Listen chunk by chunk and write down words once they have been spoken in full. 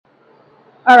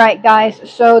All right, guys,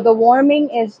 so the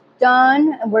warming is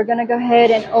done, and we're going to go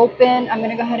ahead and open. I'm going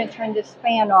to go ahead and turn this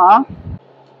fan off.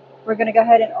 We're going to go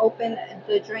ahead and open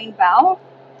the drain valve.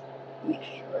 Make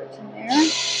sure it's in there.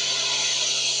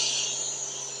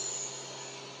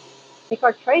 Take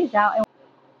our trays out, and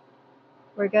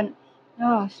we're going to,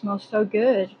 oh, it smells so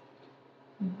good.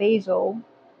 Basil.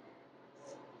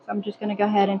 So I'm just going to go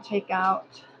ahead and take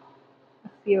out a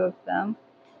few of them.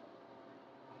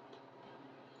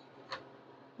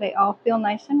 They all feel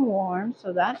nice and warm,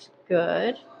 so that's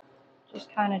good.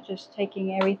 Just kind of just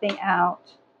taking everything out.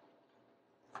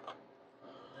 Go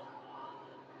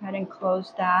ahead and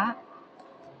close that.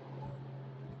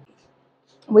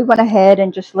 We went ahead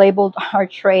and just labeled our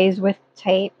trays with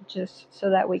tape just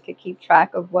so that we could keep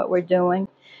track of what we're doing.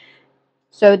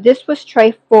 So this was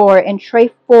tray 4, and tray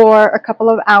 4 a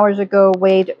couple of hours ago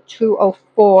weighed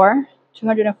 204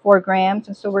 grams,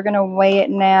 and so we're going to weigh it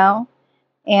now,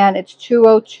 and it's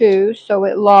 202, so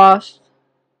it lost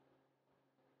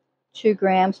 2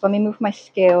 grams. Let me move my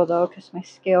scale though, because my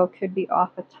scale could be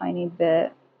off a tiny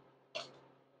bit.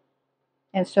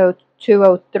 And so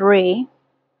 203.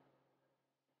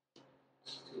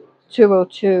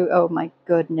 202. Oh my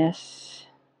goodness.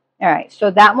 All right, so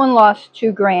that one lost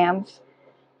 2 grams,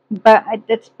 but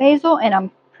it's basil, and I'm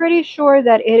pretty sure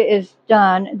that it is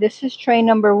done. This is tray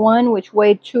number 1, which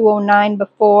weighed 209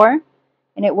 before,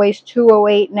 and it weighs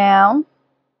 208 now.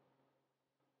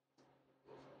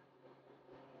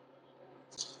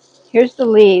 Here's the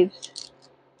leaves.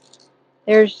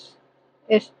 That's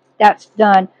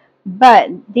done. But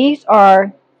these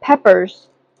are peppers,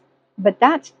 but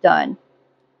that's done.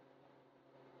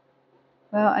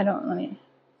 Well, I don't, let me.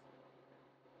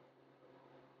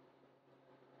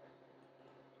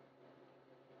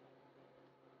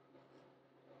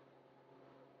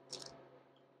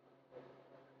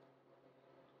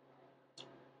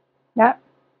 That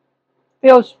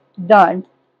feels done.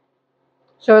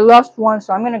 So I lost 1,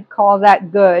 so I'm going to call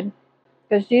that good,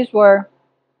 because these were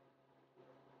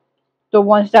the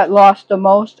ones that lost the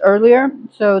most earlier.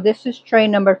 So this is tray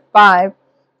number 5.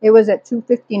 It was at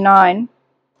 259,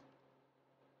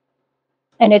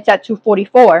 and it's at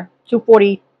 244,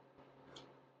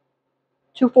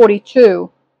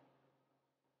 242.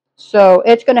 So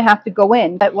it's going to have to go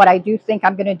in. But what I do think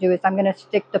I'm going to do is I'm going to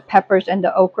stick the peppers and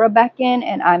the okra back in,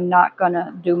 and I'm not going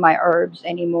to do my herbs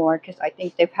anymore because I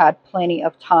think they've had plenty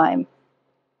of time.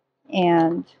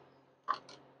 And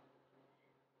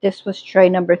this was tray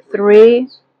number 3,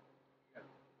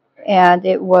 and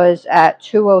it was at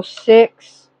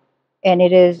 206, and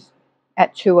it is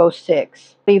at 206.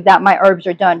 I believe that my herbs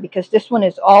are done because this one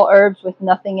is all herbs with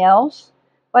nothing else.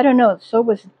 But I don't know, so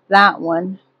was that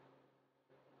one.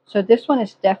 So this one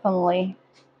is definitely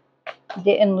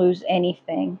didn't lose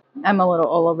anything. I'm a little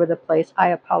all over the place. I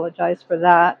apologize for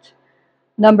that.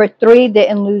 Number 3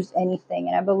 didn't lose anything,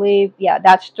 and I believe, yeah,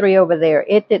 that's 3 over there.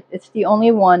 It's the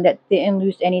only one that didn't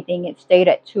lose anything. It stayed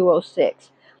at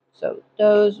 206. So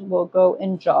those will go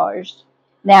in jars.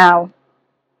 Now,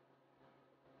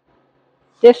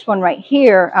 this one right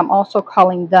here, I'm also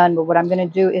calling done, but what I'm going to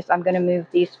do is I'm going to move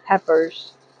these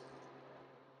peppers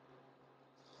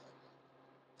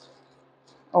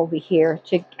over here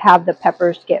to have the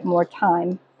peppers get more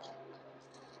time,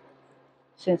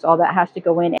 since all that has to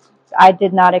go in. I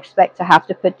did not expect to have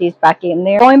to put these back in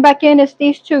there. Going back in is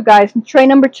these 2 guys, tray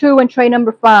number 2 and tray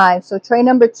number 5. So tray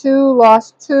number 2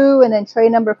 lost 2, and then tray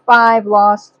number 5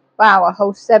 lost, wow, a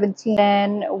whole 17.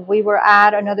 Then we were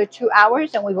at another 2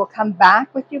 hours, and we will come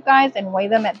back with you guys and weigh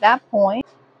them at that point.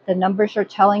 The numbers are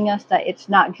telling us that it's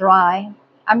not dry.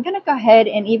 I'm going to go ahead,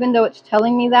 and even though it's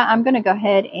telling me that, I'm going to go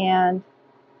ahead and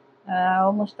I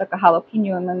almost stuck a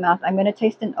jalapeno in my mouth. I'm going to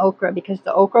taste an okra because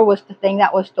the okra was the thing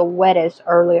that was the wettest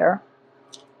earlier.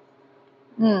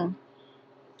 And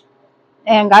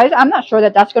guys, I'm not sure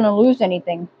that that's going to lose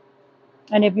anything.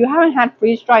 And if you haven't had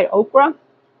freeze-dried okra,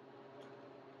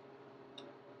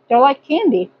 they're like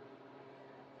candy.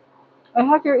 It's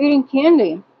like you're eating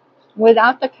candy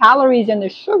without the calories and the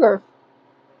sugar.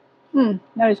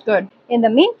 That is good. In the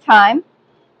meantime,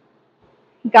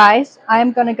 guys,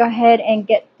 I'm going to go ahead and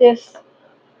get this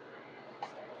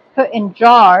put in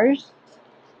jars.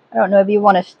 I don't know if you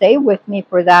want to stay with me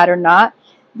for that or not.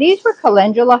 These were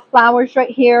calendula flowers right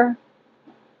here.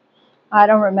 I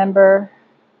don't remember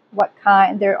what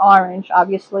kind. They're orange,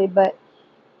 obviously, but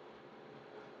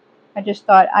I just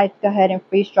thought I'd go ahead and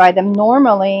freeze dry them.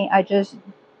 Normally, I just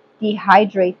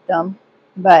dehydrate them,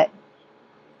 but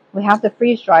we have the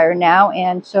freeze dryer now,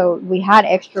 and so we had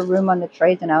extra room on the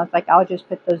trays, and I was like, I'll just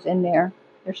put those in there.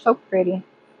 They're so pretty.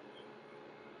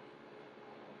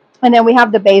 And then we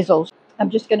have the basils. I'm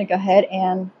just going to go ahead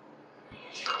and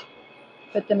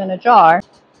Put them in a jar.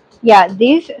 Yeah,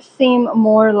 these seem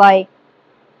more like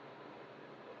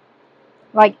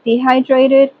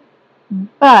dehydrated,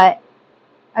 but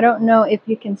I don't know if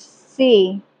you can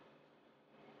see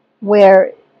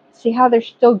where, see how they're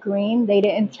still green? They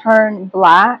didn't turn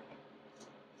black.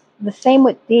 The same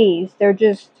with these. They're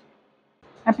just,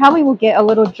 I probably will get a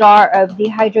little jar of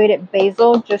dehydrated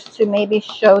basil just to maybe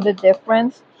show the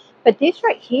difference. But these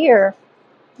right here,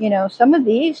 you know, some of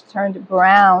these turned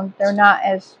brown. They're not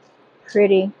as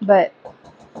pretty, but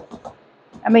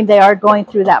I mean, they are going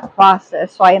through that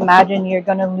process. So I imagine you're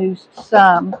going to lose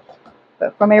some.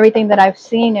 But from everything that I've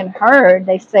seen and heard,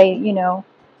 they say, you know,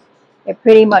 it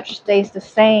pretty much stays the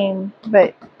same,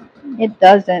 but it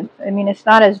doesn't. I mean, it's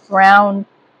not as brown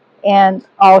and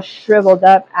all shriveled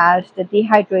up as the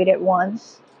dehydrated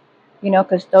ones, you know,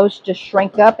 because those just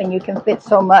shrink up and you can fit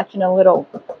so much in a little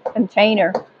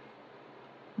container.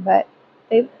 But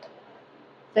they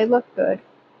look good.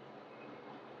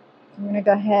 I'm going to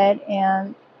go ahead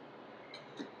and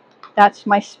that's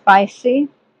my spicy.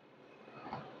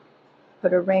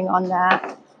 Put a ring on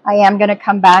that. I am going to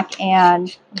come back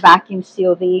and vacuum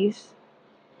seal these.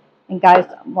 And guys,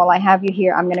 while I have you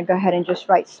here, I'm going to go ahead and just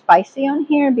write spicy on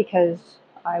here because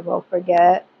I will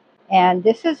forget. And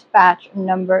this is batch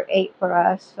number 8 for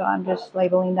us. So I'm just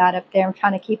labeling that up there. I'm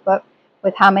trying to keep up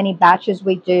with how many batches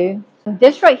we do. And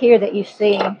this right here that you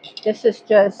see, this is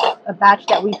just a batch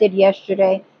that we did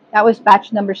yesterday. That was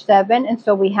batch number 7. And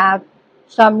so we have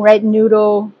some red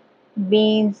noodle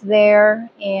beans there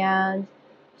and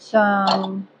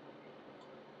some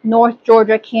North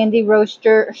Georgia Candy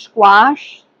Roaster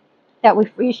squash that we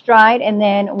freeze dried, and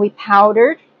then we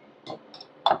powdered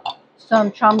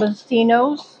some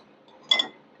tromboncinos.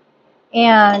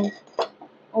 And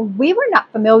we were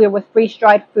not familiar with freeze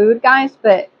dried food, guys,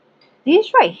 but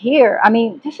these right here, I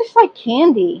mean, this is like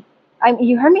candy.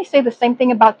 You heard me say the same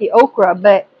thing about the okra,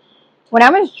 but when I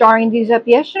was jarring these up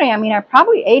yesterday, I mean, I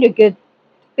probably ate a good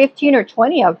 15 or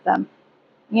 20 of them.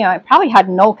 You know, I probably had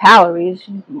no calories,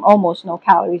 almost no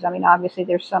calories. I mean, obviously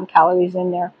there's some calories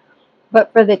in there.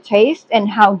 But for the taste and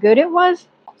how good it was,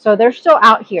 so they're still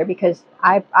out here because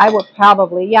I will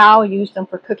probably, yeah, I'll use them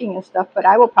for cooking and stuff, but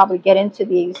I will probably get into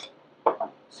these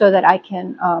so that I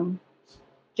can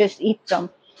just eat them.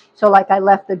 So like I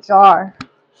left the jar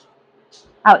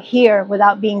out here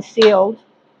without being sealed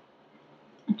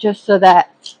just so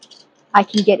that I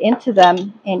can get into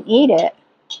them and eat it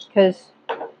because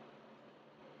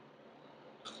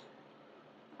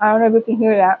I don't know if you can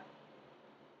hear that.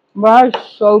 But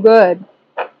it's so good.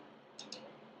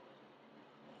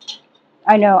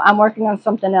 I know, I'm working on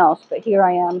something else, but here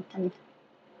I am.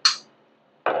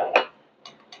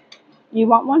 You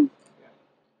want one?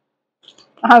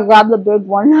 I'll grab the big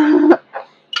one.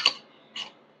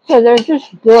 So they're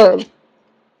just good.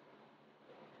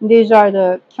 These are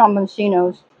the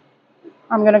tromboncinos.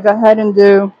 I'm going to go ahead and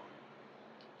do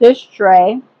this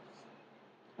tray.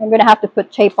 I'm going to have to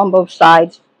put tape on both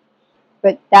sides.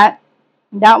 But that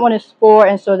one is 4,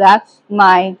 and so that's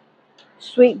my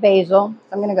sweet basil.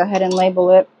 I'm going to go ahead and label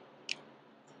it.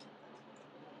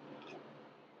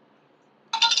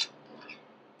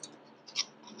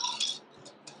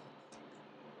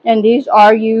 And these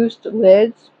are used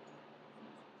lids,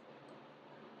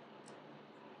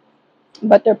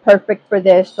 but they're perfect for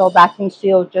this, so vacuum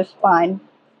seal just fine.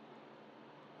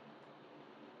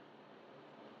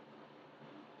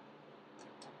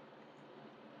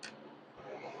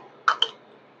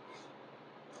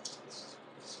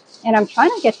 And I'm trying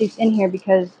to get these in here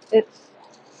because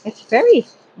it's very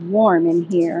warm in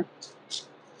here.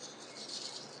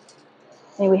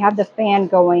 And we have the fan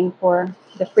going for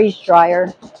the freeze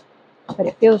dryer, but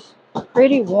it feels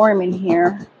pretty warm in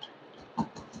here.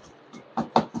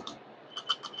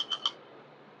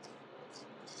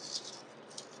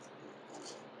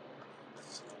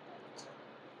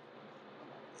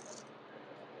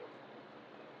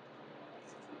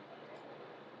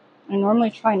 I normally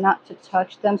try not to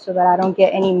touch them so that I don't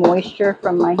get any moisture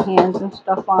from my hands and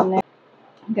stuff on there.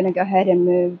 I'm going to go ahead and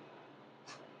move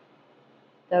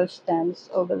those stems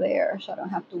over there so I don't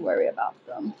have to worry about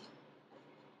them.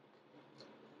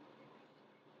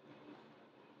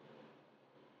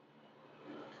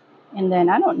 And then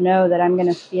I don't know that I'm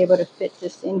going to be able to fit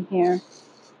this in here.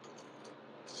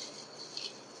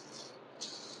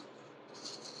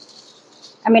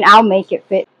 I mean, I'll make it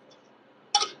fit.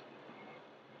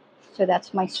 So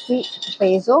that's my sweet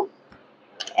basil.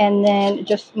 And then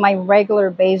just my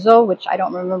regular basil, which I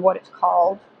don't remember what it's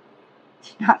called.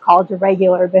 It's not called the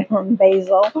regular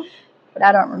basil, but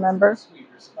I don't remember.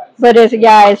 But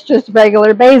it's just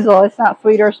regular basil. It's not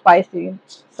sweet or spicy.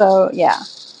 So yeah.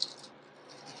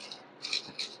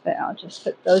 But I'll just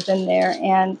put those in there.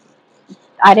 And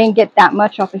I didn't get that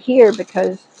much off of here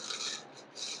because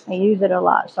I use it a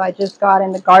lot. So I just got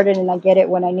in the garden and I get it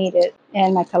when I need it.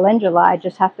 And my calendula, I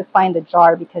just have to find the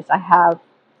jar because I have,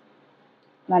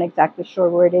 not exactly sure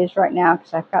where it is right now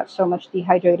because I've got so much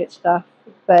dehydrated stuff.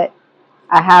 But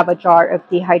I have a jar of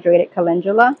dehydrated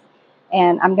calendula.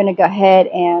 And I'm going to go ahead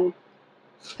and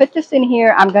put this in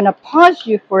here. I'm going to pause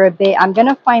you for a bit. I'm going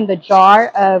to find the jar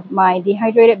of my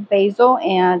dehydrated basil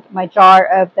and my jar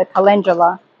of the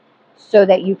calendula so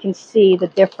that you can see the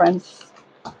difference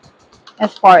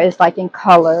as far as like in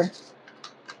color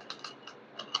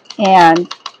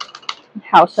and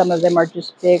how some of them are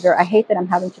just bigger. I hate that I'm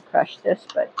having to crush this,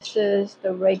 but this is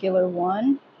the regular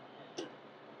one.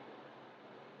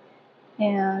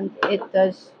 And it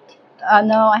does,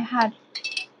 no, I had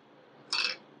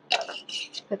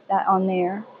put that on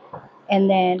there. And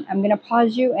then I'm going to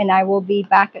pause you and I will be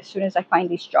back as soon as I find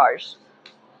these jars.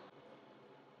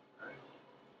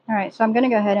 Alright, so I'm going to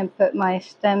go ahead and put my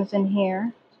stems in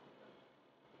here.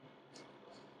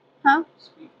 Huh?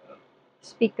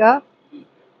 Speak up. I'm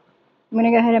going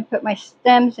to go ahead and put my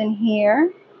stems in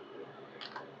here.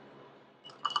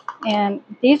 And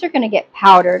these are going to get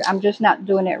powdered. I'm just not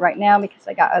doing it right now because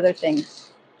I got other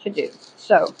things to do.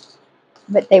 So,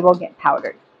 but they will get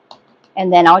powdered.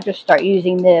 And then I'll just start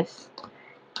using this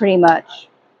pretty much.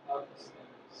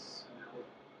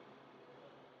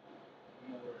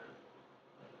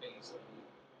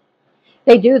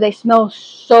 They do. They smell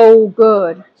so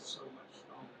good.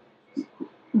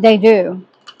 They do.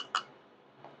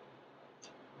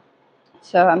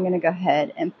 So I'm going to go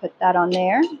ahead and put that on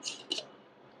there.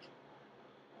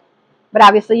 But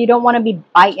obviously you don't want to be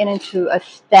biting into a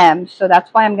stem. So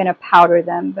that's why I'm going to powder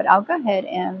them. But I'll go ahead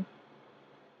and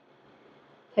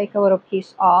take a little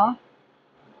piece off.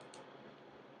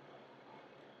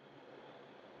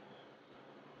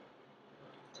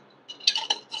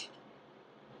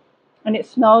 And it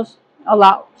smells a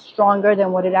lot stronger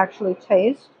than what it actually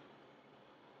tastes.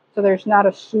 So there's not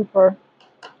a super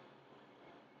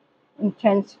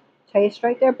intense taste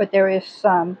right there, but there is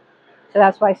some. So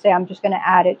that's why I say I'm just going to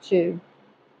add it to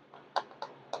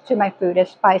my food as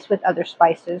spice with other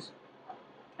spices.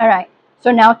 All right.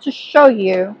 So now to show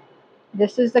you,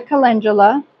 this is the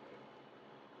calendula.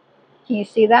 Can you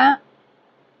see that?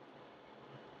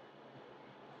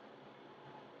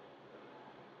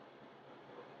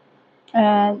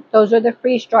 And those are the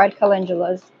freeze-dried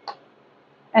calendulas.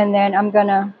 And then I'm going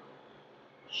to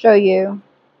show you.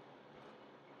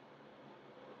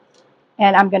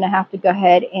 And I'm going to have to go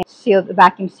ahead and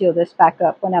vacuum seal this back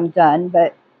up when I'm done.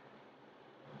 But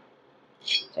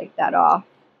take that off.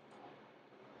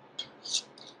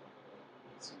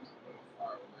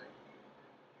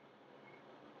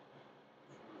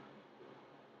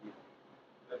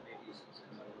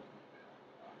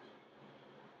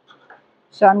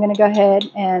 So I'm going to go ahead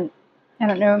and, I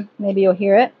don't know, maybe you'll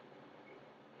hear it.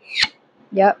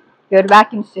 Yep, good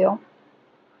vacuum seal.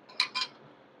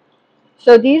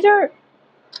 So these are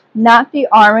not the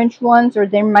orange ones, or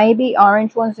there may be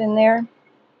orange ones in there.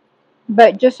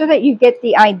 But just so that you get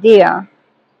the idea,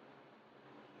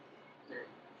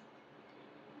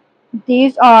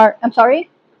 these are, I'm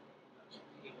sorry?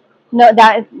 No,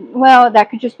 that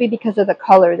could just be because of the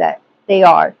color that they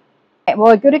are.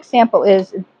 Well, a good example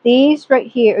is these right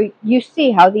here. You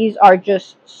see how these are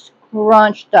just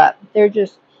scrunched up. They're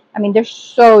just, I mean, they're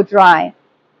so dry.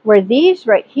 Where these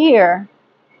right here,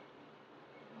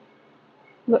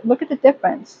 look at the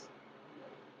difference.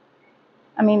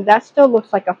 I mean, that still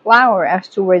looks like a flower as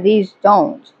to where these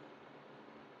don't.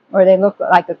 Or they look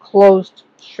like a closed,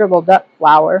 shriveled up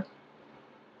flower,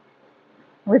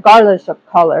 regardless of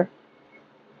color.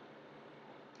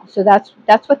 So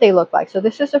that's what they look like. So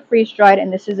this is a freeze-dried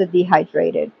and this is a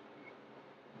dehydrated.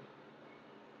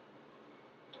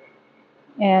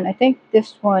 And I think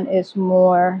this one is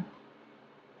more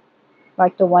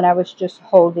like the one I was just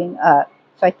holding up.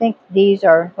 So I think these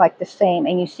are like the same,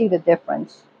 and you see the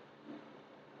difference.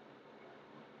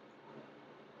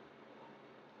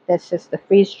 This is the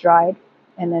freeze-dried,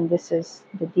 and then this is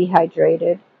the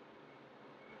dehydrated.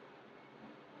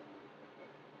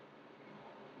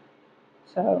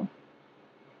 So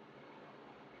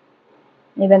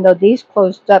even though these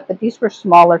closed up, but these were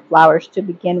smaller flowers to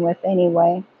begin with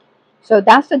anyway. So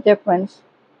that's the difference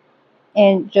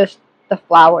in just the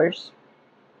flowers.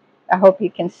 I hope you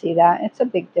can see that. It's a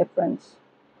big difference.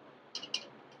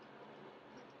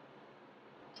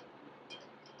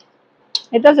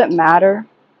 It doesn't matter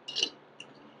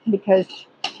because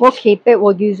we'll keep it.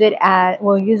 We'll use it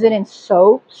in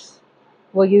soaps.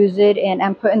 We'll use it in,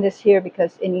 I'm putting this here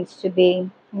because it needs to be,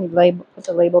 put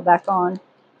the label back on.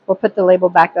 We'll put the label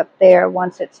back up there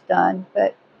once it's done,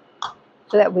 but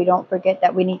so that we don't forget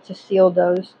that we need to seal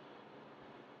those.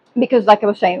 Because like I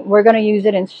was saying, we're going to use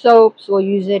it in soaps, we'll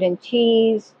use it in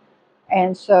teas,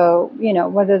 and so, you know,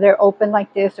 whether they're open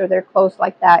like this or they're closed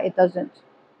like that, it doesn't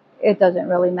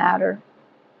really matter.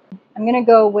 I'm going to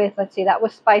go with, let's see, that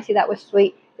was spicy, that was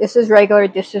sweet. This is regular,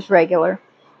 this is regular.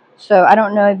 So I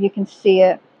don't know if you can see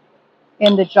it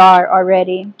in the jar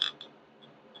already.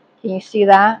 Can you see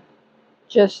that?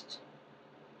 Just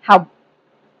how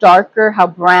darker, how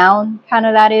brown kind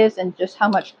of that is, and just how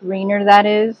much greener that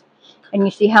is. And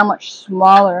you see how much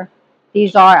smaller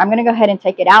these are. I'm going to go ahead and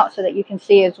take it out so that you can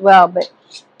see as well, but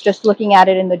just looking at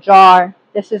it in the jar,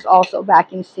 this is also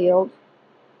vacuum sealed.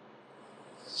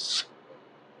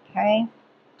 Okay.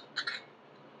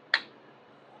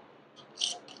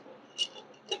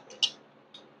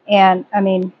 And I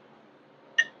mean,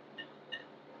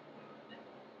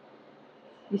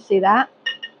 you see that?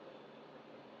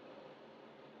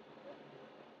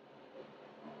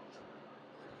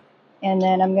 And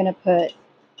then I'm going to put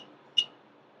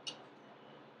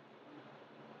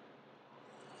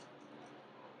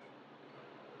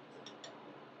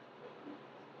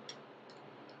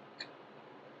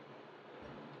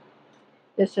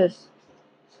this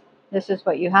is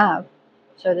what you have.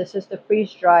 So this is the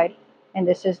freeze dried and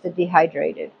this is the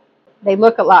dehydrated. They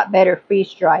look a lot better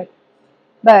freeze dried,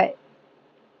 but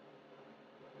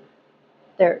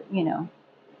they're, you know,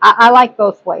 I like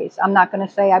both ways. I'm not going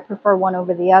to say I prefer one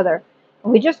over the other.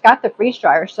 We just got the freeze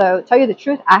dryer, so to tell you the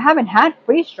truth, I haven't had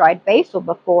freeze dried basil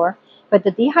before, but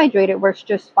the dehydrated works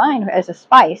just fine as a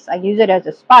spice. I use it as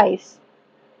a spice,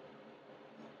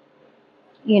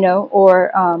 you know,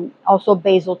 or also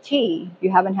basil tea. If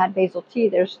you haven't had basil tea,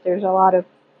 there's a lot of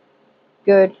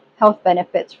good health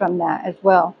benefits from that as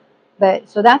well. But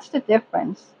so that's the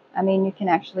difference. I mean, you can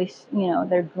actually, you know,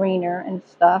 they're greener and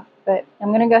stuff. But I'm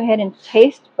going to go ahead and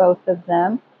taste both of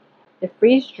them. The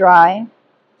freeze dry.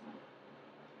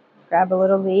 Grab a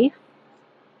little leaf.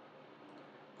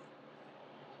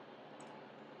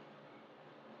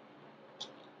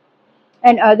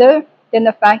 And other than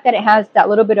the fact that it has that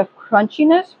little bit of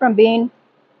crunchiness from being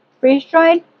freeze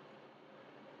dried,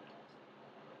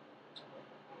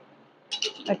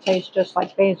 it tastes just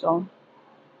like basil.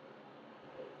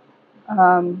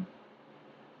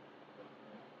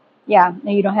 Yeah,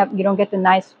 and you don't get the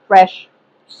nice fresh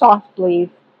soft leaf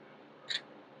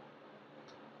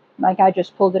like I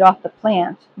just pulled it off the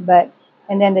plant. But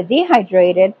and then the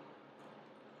dehydrated,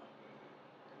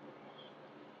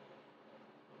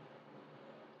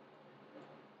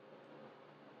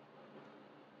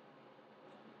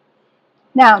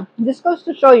 now this goes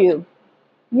to show you,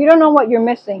 you don't know what you're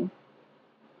missing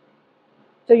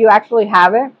so you actually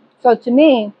have it. So to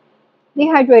me,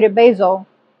 dehydrated basil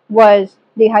was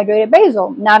dehydrated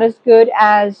basil, not as good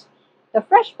as the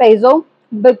fresh basil,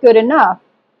 but good enough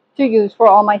to use for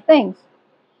all my things.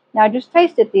 Now I just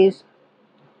tasted these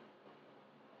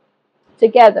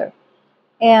together,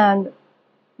 and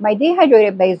my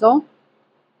dehydrated basil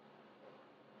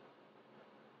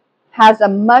has a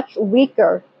much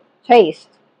weaker taste,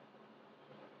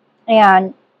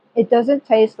 and it doesn't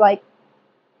taste like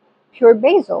pure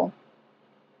basil.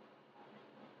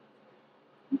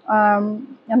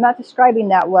 I'm not describing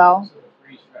that well. So the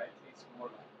freeze dried tastes more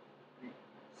like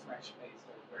fresh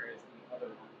basil, whereas the other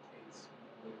one tastes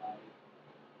more like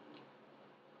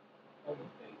old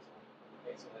basil.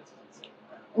 Basil that's been sitting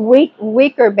around.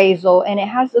 Weaker basil, and it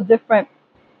has a different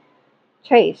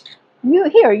taste. You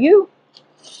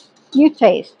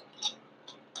taste.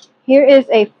 Here is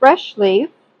a fresh leaf.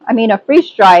 I mean a freeze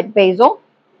dried basil.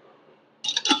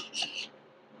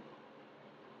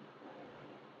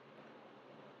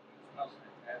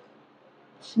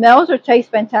 Smells or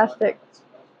tastes fantastic.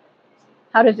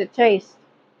 How does it taste?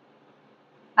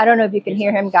 I don't know if you can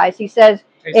hear him, guys. He says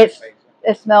it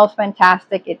smells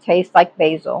fantastic. It tastes like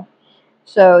basil.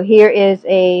 So here is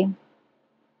a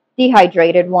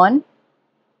dehydrated one.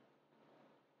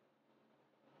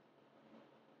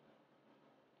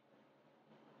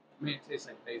 I mean, it tastes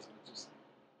like basil. It just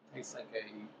tastes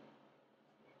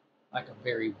like a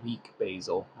very weak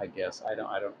basil, I guess. I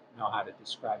don't know how to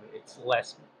describe it. It's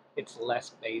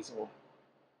less basil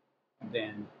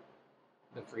than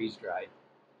the freeze dried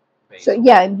basil. So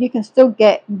yeah, you can still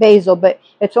get basil, but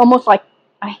it's almost like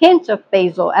a hint of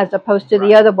basil as opposed to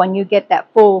the other one. You get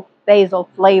that full basil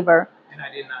flavor. And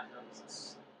I did not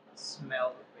notice the smell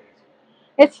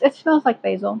of basil. It smells like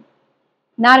basil.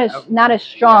 Not as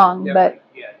strong, yeah, but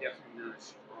definitely not as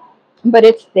strong. But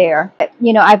it's there.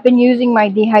 You know, I've been using my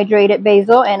dehydrated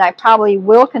basil, and I probably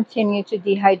will continue to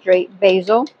dehydrate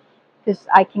basil because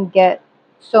I can get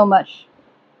so much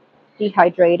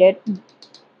dehydrated.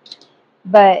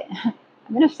 But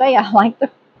I'm gonna say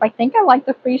I think I like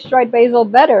the freeze-dried basil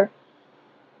better.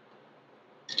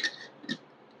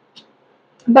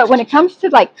 But when it comes to,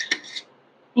 like,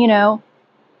 you know,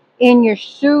 in your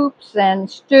soups and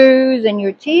stews and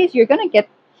your teas, you're gonna get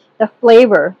the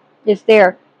flavor is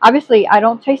there. Obviously, I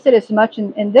don't taste it as much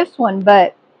in this one,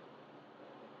 but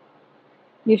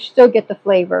you still get the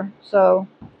flavor. So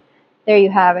there you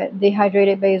have it.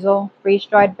 Dehydrated basil,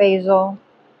 freeze-dried basil,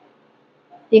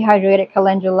 dehydrated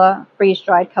calendula,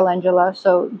 freeze-dried calendula.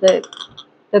 So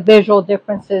the visual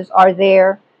differences are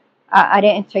there. I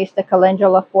didn't taste the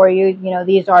calendula for you. You know,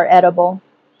 these are edible.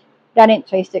 I didn't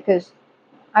taste it because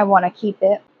I want to keep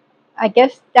it. I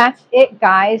guess that's it,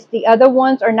 guys. The other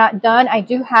ones are not done. I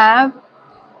do have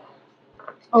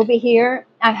over here,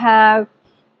 I have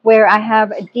where I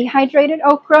have dehydrated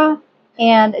okra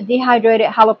and dehydrated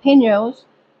jalapenos,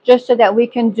 just so that we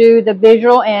can do the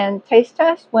visual and taste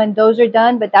test when those are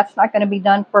done, but that's not going to be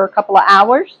done for a couple of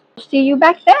hours. See you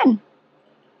back then.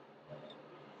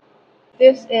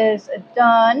 This is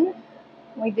done.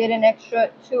 We did an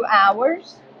extra 2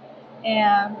 hours,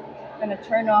 and I'm going to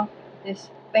turn off this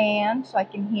fan so I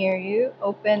can hear you.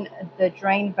 Open the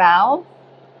drain valve.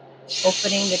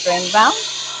 Opening the drain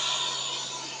valve.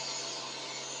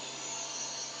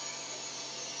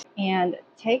 And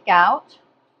take out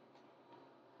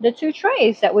the 2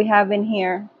 trays that we have in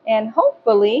here, and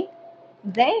hopefully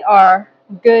they are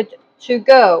good to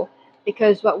go,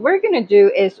 because what we're going to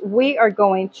do is we are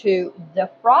going to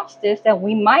defrost this, and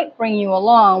we might bring you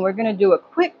along. We're going to do a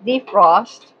quick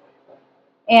defrost.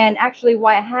 And actually,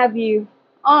 while I have you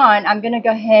on, I'm going to go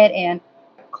ahead and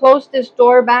close this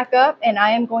door back up, and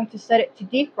I am going to set it to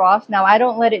defrost. Now, I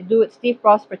don't let it do its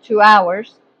defrost for 2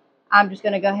 hours. I'm just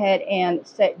going to go ahead and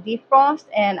set defrost,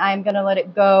 and I'm going to let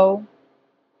it go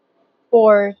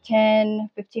for 10,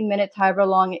 15 minutes, however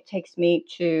long it takes me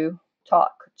to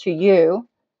talk to you.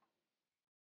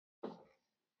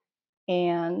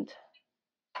 And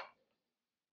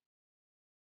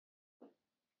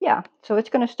yeah, so it's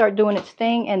going to start doing its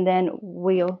thing, and then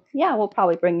we'll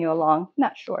probably bring you along.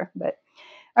 Not sure, but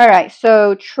all right.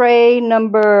 So tray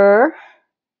number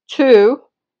 2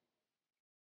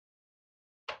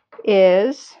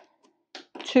 is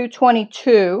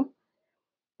 222,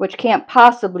 which can't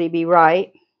possibly be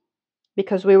right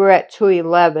because we were at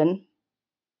 211.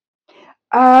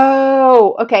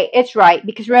 Oh, okay, it's right,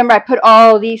 because remember I put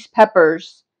all these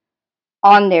peppers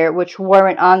on there which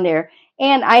weren't on there,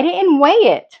 and I didn't weigh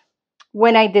it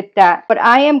when I did that. What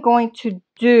I am going to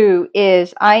do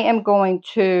is I am going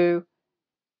to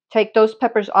take those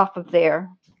peppers off of there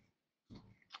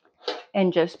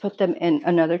and just put them in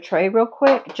another tray real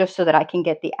quick, just so that I can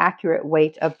get the accurate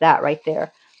weight of that right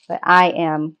there. But I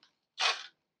am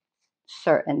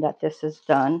certain that this is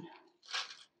done.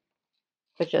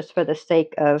 But just for the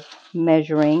sake of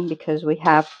measuring, because we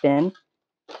have been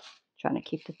trying to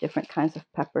keep the different kinds of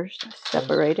peppers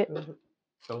separated.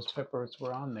 Those peppers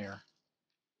were on there.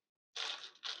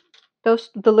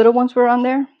 The little ones were on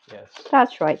there? Yes.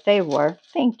 That's right, they were.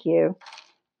 Thank you.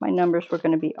 My numbers were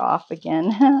going to be off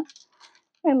again.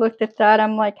 I looked at that.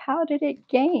 I'm like, how did it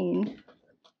gain?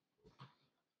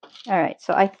 All right,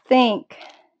 so I think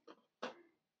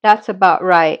that's about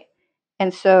right.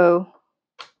 And so,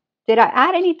 did I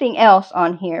add anything else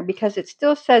on here? Because it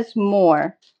still says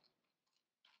more.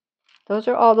 Those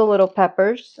are all the little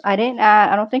peppers. I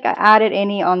don't think I added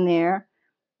any on there.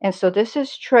 And so this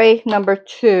is tray number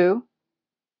 2.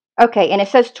 Okay, and it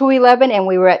says 211, and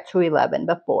we were at 211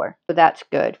 before. So that's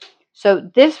good. So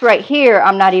this right here,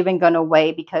 I'm not even going to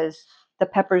weigh because the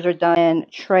peppers are done.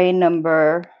 And tray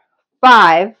number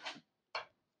 5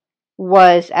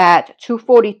 was at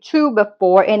 242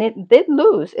 before, and it did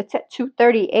lose. It's at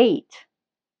 238.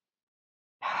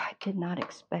 I did not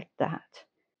expect that.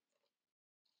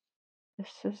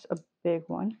 This is a big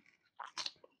one.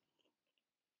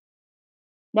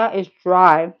 That is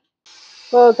dry.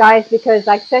 Well, guys, because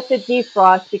I set the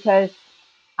defrost because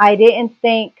I didn't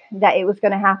think that it was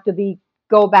going to have to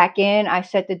go back in. I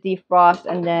set the defrost,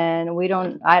 and then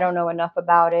I don't know enough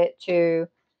about it to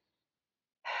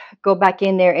go back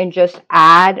in there and just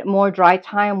add more dry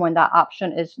time when that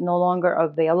option is no longer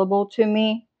available to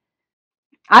me.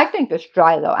 I think it's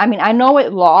dry though. I mean, I know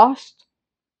it lost.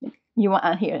 You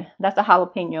want here? That's a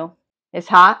jalapeno. It's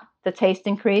hot. The taste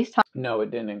increased. No,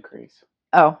 it didn't increase.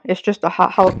 Oh, it's just a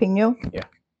hot jalapeno? Yeah.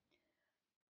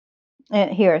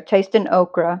 And here, taste an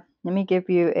okra. Let me give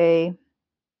you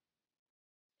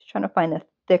trying to find a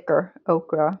thicker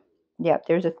okra. Yep,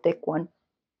 there's a thick one.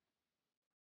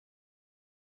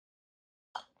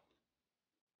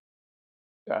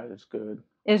 That is good.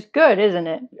 It's good, isn't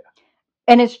it? Yeah.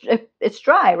 And it's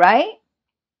dry, right?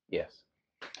 Yes.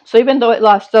 So even though it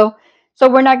lost, so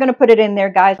we're not going to put it in there,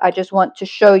 guys. I just want to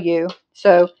show you.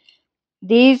 So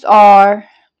these are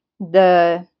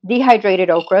the dehydrated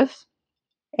okras,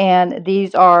 and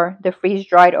these are the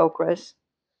freeze-dried okras.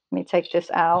 Let me take this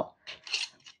out.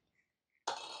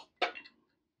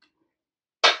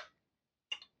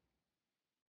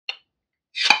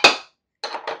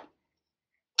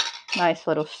 Nice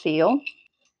little seal.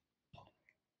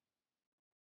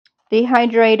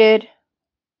 Dehydrated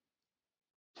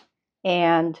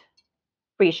and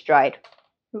freeze-dried.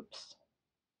 Oops.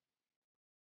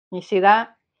 You see that?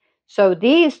 So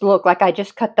these look like I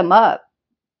just cut them up.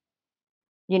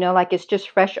 You know, like it's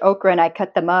just fresh okra and I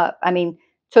cut them up. I mean,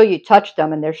 till you touch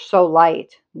them and they're so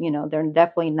light. You know, they're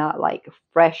definitely not like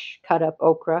fresh cut up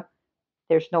okra.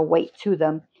 There's no weight to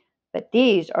them. But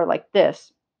these are like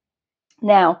this.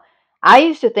 Now, I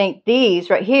used to think these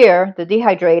right here, the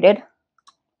dehydrated,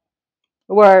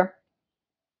 were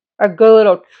a good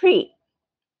little treat.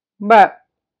 But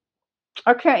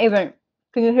I can't even,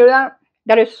 can you hear that?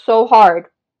 That is so hard.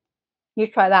 You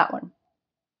try that one.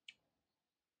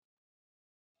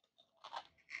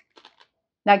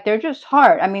 Like they're just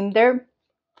hard. I mean, they're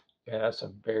that's a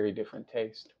very different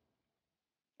taste.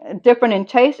 different in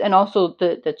taste and also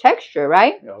the texture,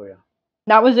 right? Oh yeah.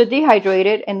 That was the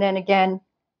dehydrated, and then again,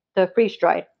 the freeze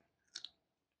dried.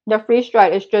 The freeze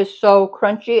dried is just so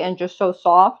crunchy and just so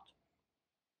soft.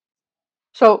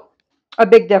 So a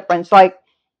big difference. Like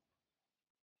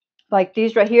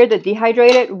these right here, the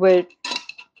dehydrated would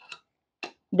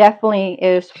definitely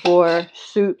is for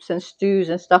soups and stews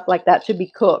and stuff like that to be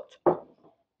cooked.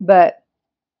 But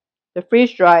the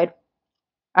freeze dried,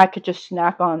 I could just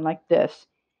snack on like this.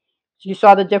 So you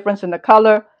saw the difference in the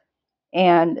color,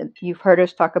 and you've heard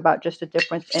us talk about just the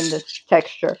difference in the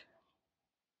texture.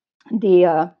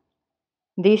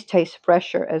 These taste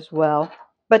fresher as well,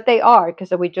 but they are,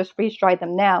 because we just freeze dried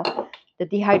them now. The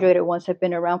dehydrated ones have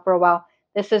been around for a while.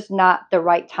 This is not the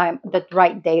right time, the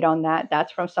right date on that.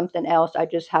 That's from something else. I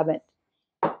just haven't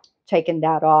taken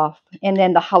that off. And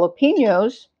then the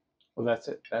jalapenos. Well, that's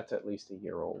it. That's at least a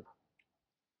year old.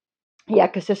 Yeah,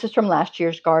 because this is from last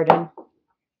year's garden.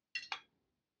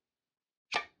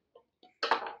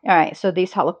 All right, so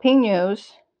these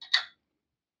jalapenos,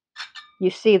 you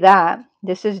see that.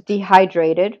 This is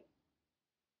dehydrated.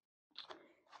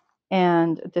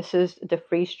 And this is the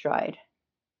freeze-dried.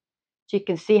 So you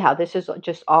can see how this is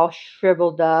just all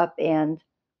shriveled up, and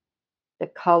the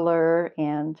color,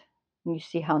 and you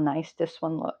see how nice this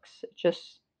one looks. It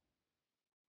just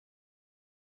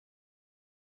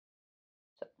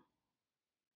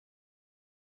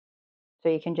so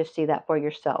you can just see that for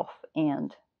yourself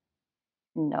and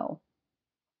know.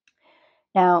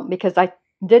 Now, because I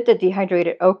did the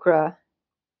dehydrated okra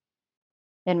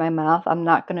in my mouth, I'm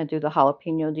not going to do the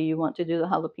jalapeno. Do you want to do the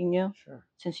jalapeno? Sure.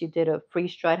 Since you did a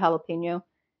freeze-dried jalapeno.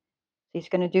 He's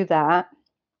going to do that.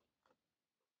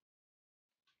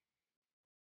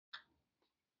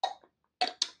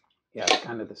 Yeah, it's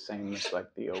kind of the same as like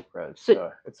the okra.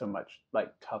 It's a much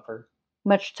like tougher.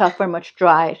 Much tougher, much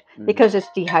dried, because it's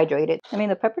dehydrated. I mean,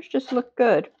 the peppers just look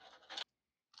good.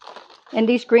 And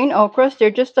these green okras,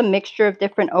 they're just a mixture of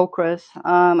different okras.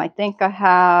 I think I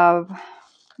have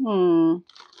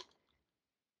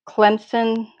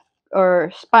Clemson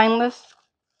or spineless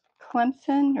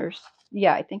Clemson, or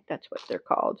yeah, I think that's what they're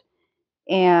called.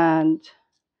 And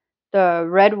the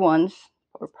red ones,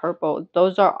 or purple,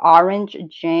 those are orange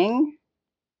jing.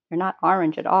 They're not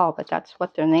orange at all, but that's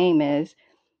what their name is.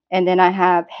 And then I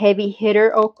have heavy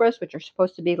hitter okras, which are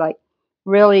supposed to be like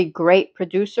really great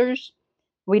producers.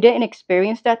 We didn't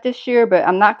experience that this year, but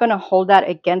I'm not going to hold that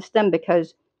against them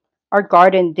because our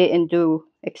garden didn't do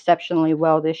exceptionally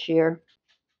well this year.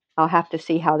 I'll have to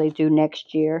see how they do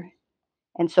next year.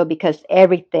 And so because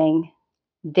everything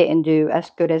didn't do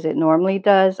as good as it normally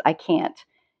does, I can't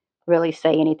really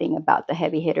say anything about the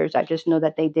heavy hitters. I just know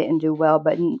that they didn't do well,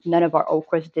 but none of our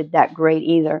okras did that great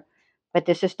either. But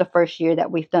this is the first year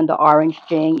that we've done the orange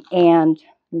jing and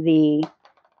the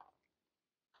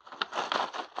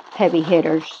heavy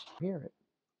hitters. Hear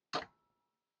it.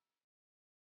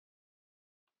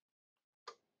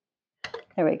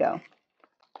 There we go.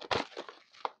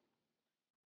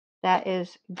 That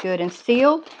is good and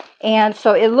sealed. And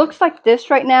so it looks like this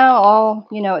right now. All,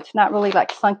 you know, it's not really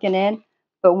like sunken in.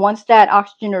 But once that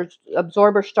oxygen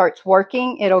absorber starts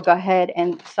working, it'll go ahead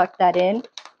and suck that in.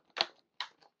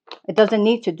 It doesn't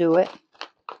need to do it,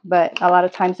 but a lot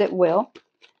of times it will.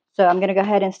 So I'm going to go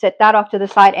ahead and set that off to the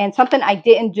side. And something I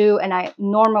didn't do, and I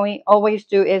normally always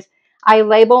do, is I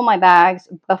label my bags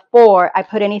before I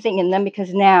put anything in them,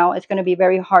 because now it's going to be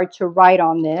very hard to write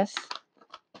on this.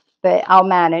 but I'll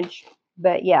manage.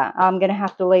 But yeah, I'm going to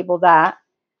have to label that.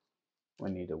 We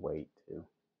need to wait too.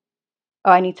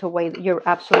 Oh, I need to weigh. You're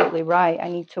absolutely right. I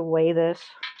need to weigh this.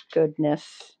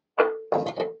 Goodness.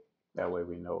 That way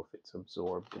we know if it's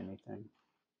absorbed anything,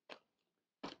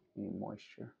 any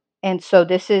moisture. And so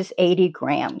this is 80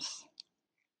 grams.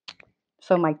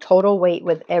 So my total weight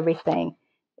with everything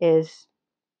is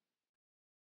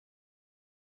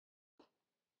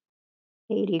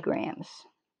 80 grams.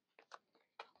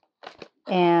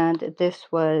 And this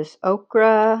was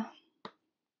okra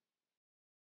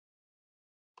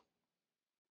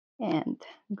and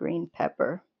green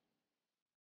pepper.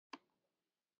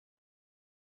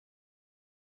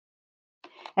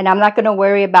 And I'm not going to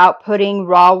worry about putting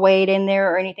raw weight in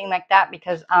there or anything like that,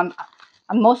 because I'm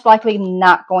most likely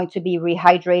not going to be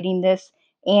rehydrating this.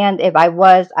 And if I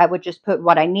was, I would just put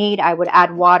what I need. I would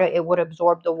add water. It would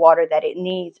absorb the water that it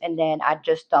needs. And then I'd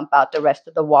just dump out the rest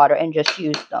of the water and just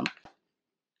use them.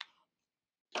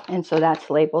 And so that's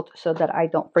labeled so that I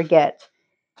don't forget.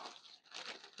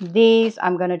 These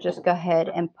I'm going to just go ahead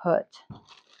and put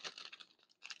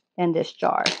in this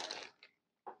jar.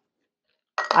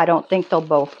 I don't think they'll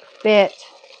both fit.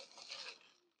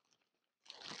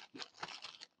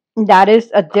 That is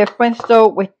a difference though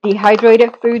with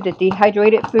dehydrated food. The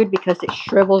dehydrated food, because it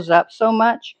shrivels up so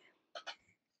much,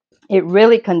 it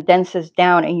really condenses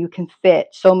down and you can fit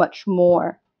so much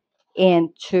more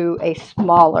into a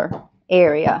smaller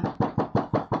area.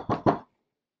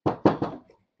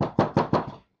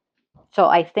 So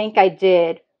I think I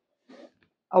did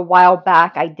a while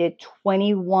back, I did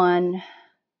 21,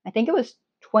 I think it was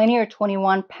 20 or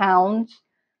 21 pounds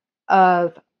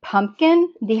of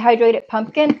pumpkin, dehydrated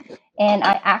pumpkin. And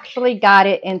I actually got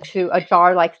it into a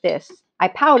jar like this. I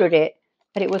powdered it,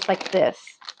 but it was like this.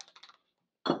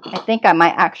 I think I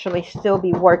might actually still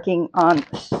be working on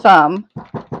some.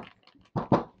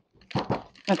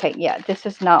 Okay, yeah, this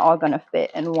is not all going to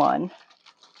fit in one.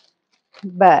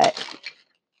 But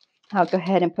I'll go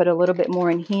ahead and put a little bit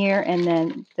more in here. And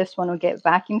then this one will get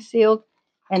vacuum sealed.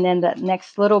 And then the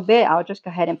next little bit, I'll just go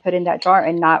ahead and put in that jar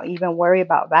and not even worry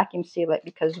about vacuum seal it,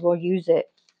 because we'll use it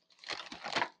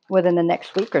within the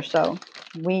next week or so.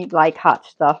 We like hot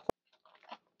stuff.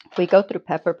 We go through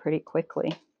pepper pretty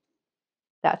quickly.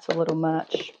 That's a little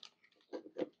much.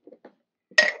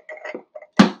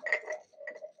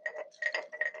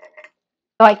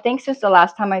 So I think since the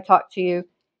last time I talked to you,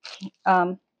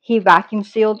 he vacuum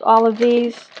sealed all of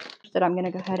these. That I'm going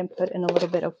to go ahead and put in a little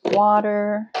bit of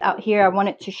water. Out here, I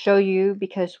wanted to show you,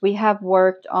 because we have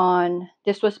worked on,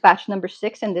 this was batch number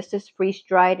 6, and this is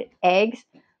freeze-dried eggs,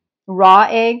 raw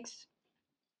eggs.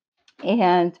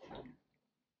 And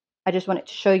I just wanted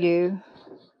to show you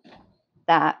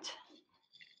that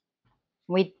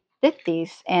we did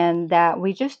these and that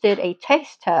we just did a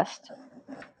taste test.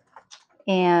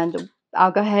 And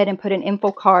I'll go ahead and put an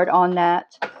info card on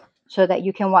that so that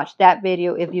you can watch that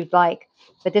video if you'd like.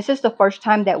 But this is the first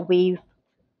time that we've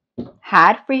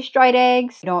had freeze-dried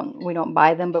eggs. We don't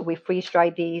buy them, but we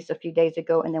freeze-dried these a few days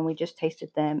ago, and then we just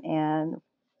tasted them and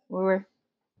we were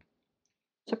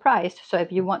surprised. So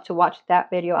if you want to watch that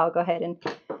video, I'll go ahead and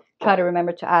try to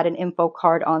remember to add an info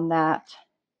card on that.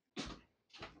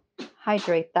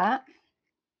 Hydrate that.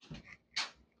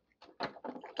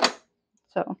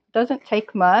 So it doesn't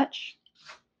take much,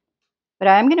 but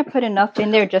I'm going to put enough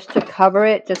in there just to cover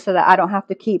it, just so that I don't have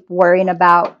to keep worrying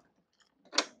about,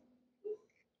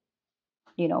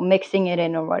 you know, mixing it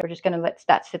in or whatever. We're just going to let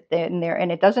that sit there in there.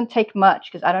 And it doesn't take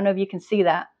much, because I don't know if you can see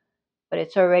that, but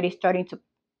it's already starting to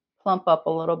plump up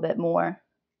a little bit more.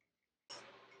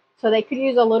 So they could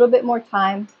use a little bit more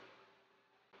time.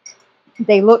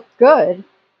 They look good.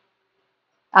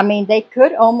 I mean, they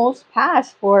could almost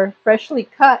pass for freshly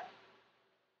cut.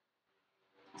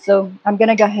 So I'm going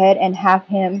to go ahead and have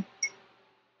him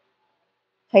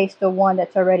taste the one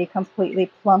that's already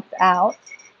completely plumped out.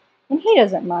 And he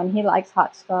doesn't mind. He likes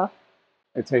hot stuff.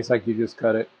 It tastes like you just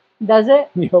cut it. Does it?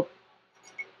 Yep.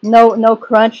 No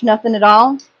crunch, nothing at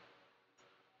all?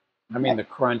 I mean the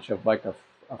crunch of like a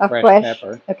fresh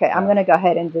pepper. Okay, yeah. I'm going to go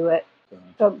ahead and do it.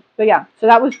 So yeah, so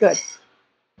that was good.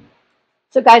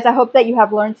 So guys, I hope that you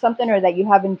have learned something, or that you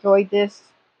have enjoyed this.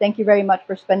 Thank you very much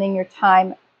for spending your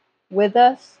time with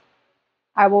us.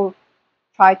 I will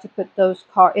try to put those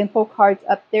info cards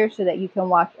up there so that you can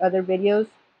watch other videos.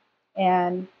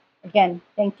 And again,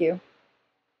 thank you.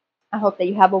 I hope that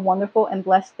you have a wonderful and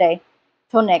blessed day.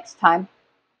 Till next time.